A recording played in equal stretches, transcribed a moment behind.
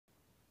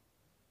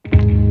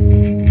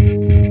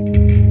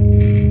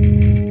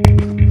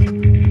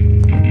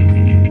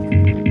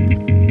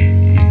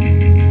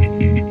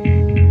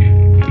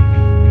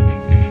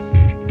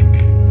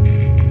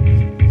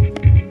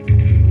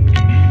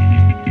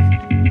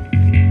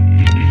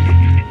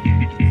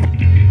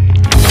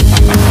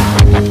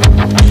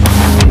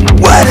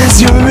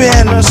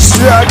the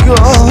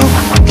struggle.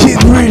 Keep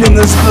reading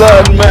this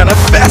blood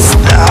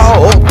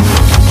manifesto.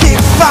 Keep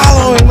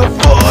following the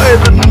void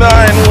that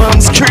mind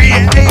once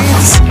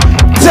creates.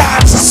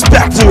 Dodge the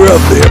specter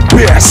of the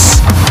abyss.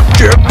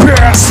 Get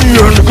past the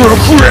underground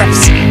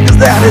grips, cause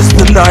that is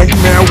the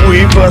nightmare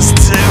weavers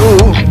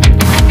do.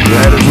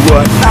 That is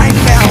what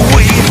nightmare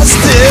weavers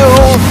do.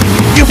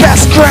 You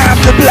best grab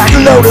the black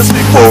lotus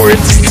before it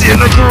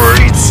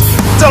disintegrates.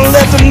 Don't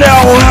let them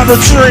know how the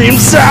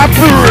dreams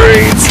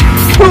operate.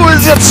 Who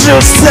is your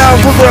true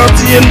self without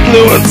the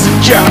influence of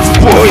God's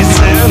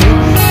poison?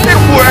 It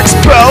works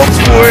both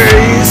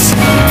ways.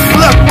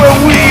 Look where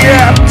we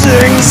have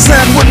things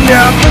that were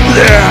never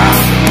there.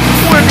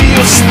 When do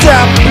you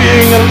stop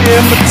being a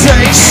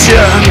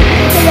limitation?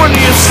 When do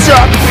you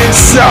stop being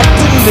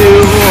something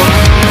new?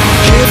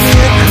 Give me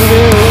a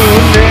clue,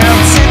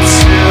 Nancy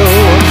too.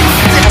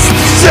 There's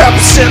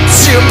deception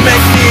to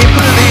make me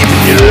believe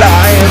in your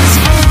lies.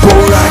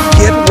 For I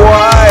get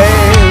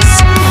wise.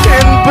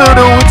 In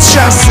Buddha we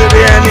trust at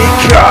any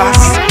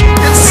cost.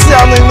 It's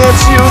something that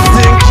you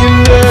think you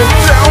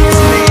don't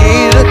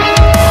need.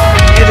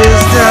 It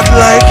is not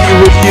like you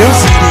would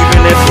use it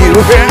even if you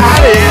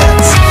had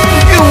it.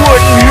 You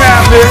wouldn't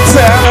have it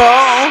at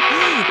all.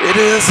 It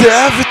is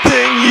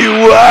everything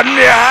you are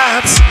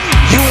not.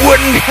 You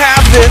wouldn't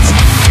have it.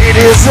 It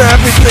is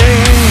everything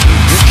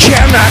you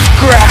cannot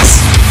grasp.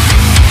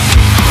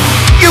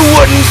 You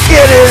wouldn't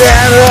get it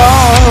at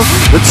all.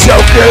 The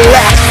Joker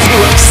laughs to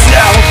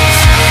himself.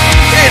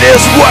 It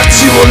is what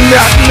you will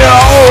not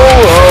know.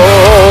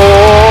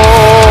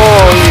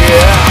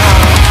 Yeah.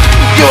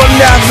 You will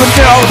never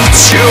know the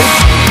truth.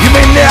 You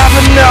may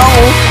never know.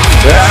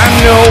 I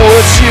know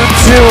what you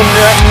do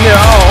not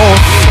know.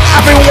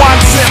 Every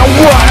once in a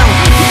while,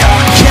 you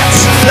gotta catch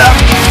a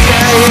lucky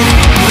day.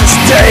 This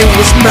day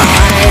was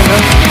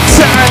mine.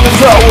 Time is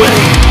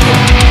always.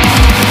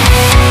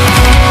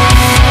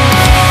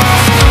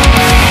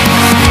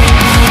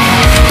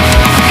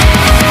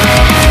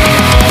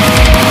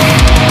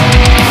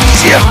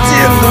 Shift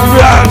in the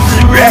wrong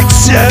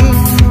direction.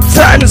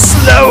 Time is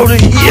slow to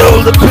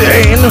heal the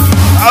pain.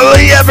 All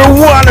I ever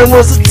wanted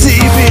was a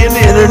TV and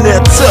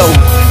internet, so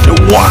it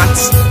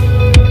wants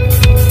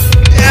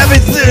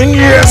everything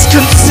is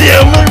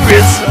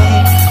consumerism.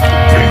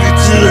 Bring it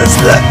to this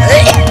life.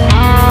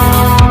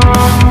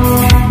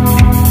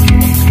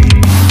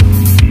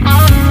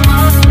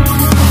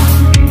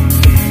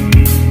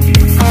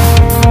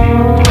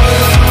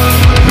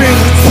 Bring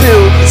it to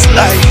this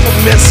life of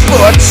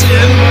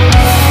misfortune.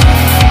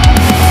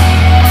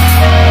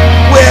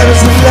 Where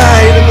is the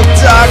light in the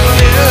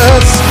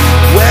darkness?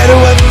 Where do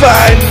I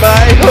find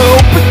my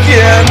hope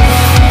again?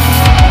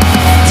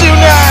 Do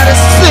not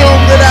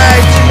assume that I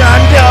do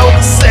not know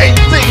the same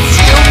things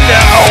you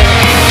know.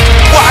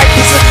 Why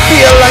does it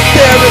feel like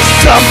there is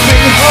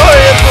something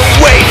horrible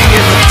waiting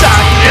in the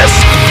darkness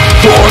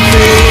for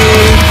me?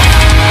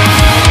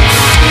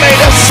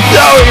 Made of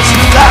stories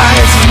and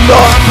lies,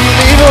 more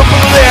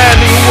believable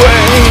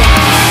anyway.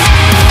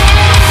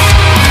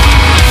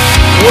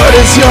 What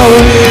is your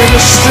inner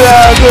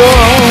struggle?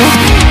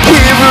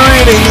 Keep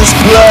reading this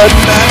blood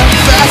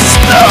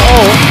manifesto.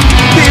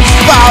 Keep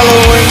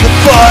following the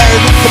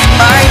void that the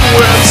mind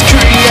worms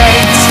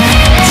create.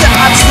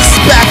 Dodge the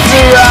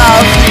specter of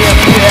the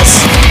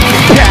abyss.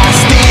 Get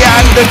past the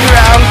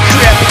underground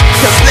crypt,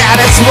 cause that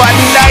is what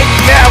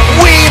nightmare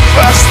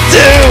weavers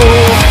do.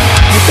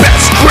 You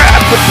best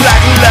grab the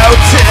black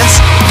lotus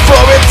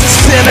before it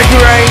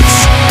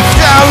disintegrates.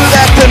 Don't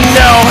let them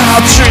know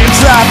how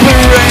dreams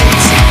operate.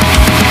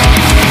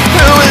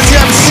 Who is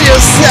your true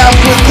self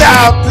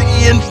without the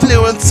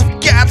influence of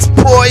God's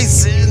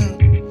poison?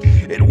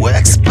 It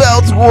works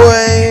both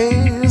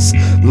ways.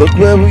 Look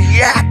where we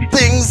at,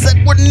 things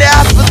that were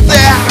never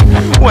there.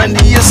 When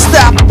do you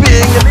stop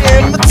being an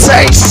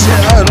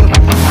imitation?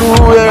 Who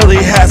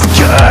really has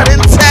good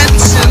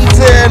intentions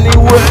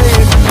anyway?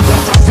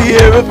 Not the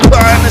fear of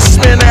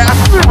punishment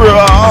after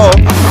all.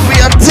 We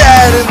are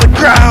dead in the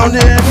ground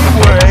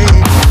anyway.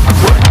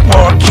 What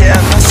more can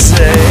I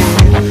say?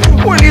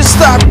 When you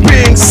start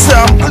being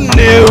something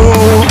new,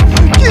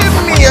 give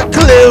me a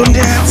clue,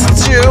 Nancy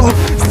Jew.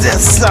 Is there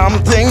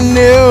something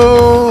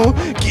new?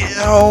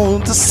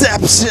 Get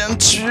deception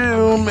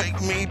true. Make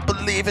me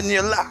believe in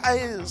your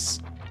lies.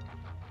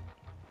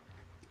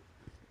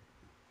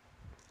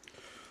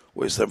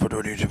 Waste time for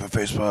doing YouTube and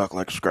Facebook.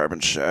 Like, subscribe,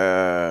 and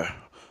share.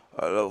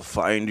 I'll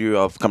find you.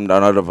 I'll come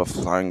down out of a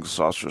flying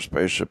saucer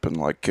spaceship and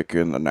like kick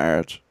you in the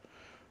nards.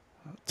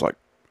 It's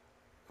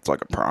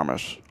like a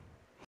promise.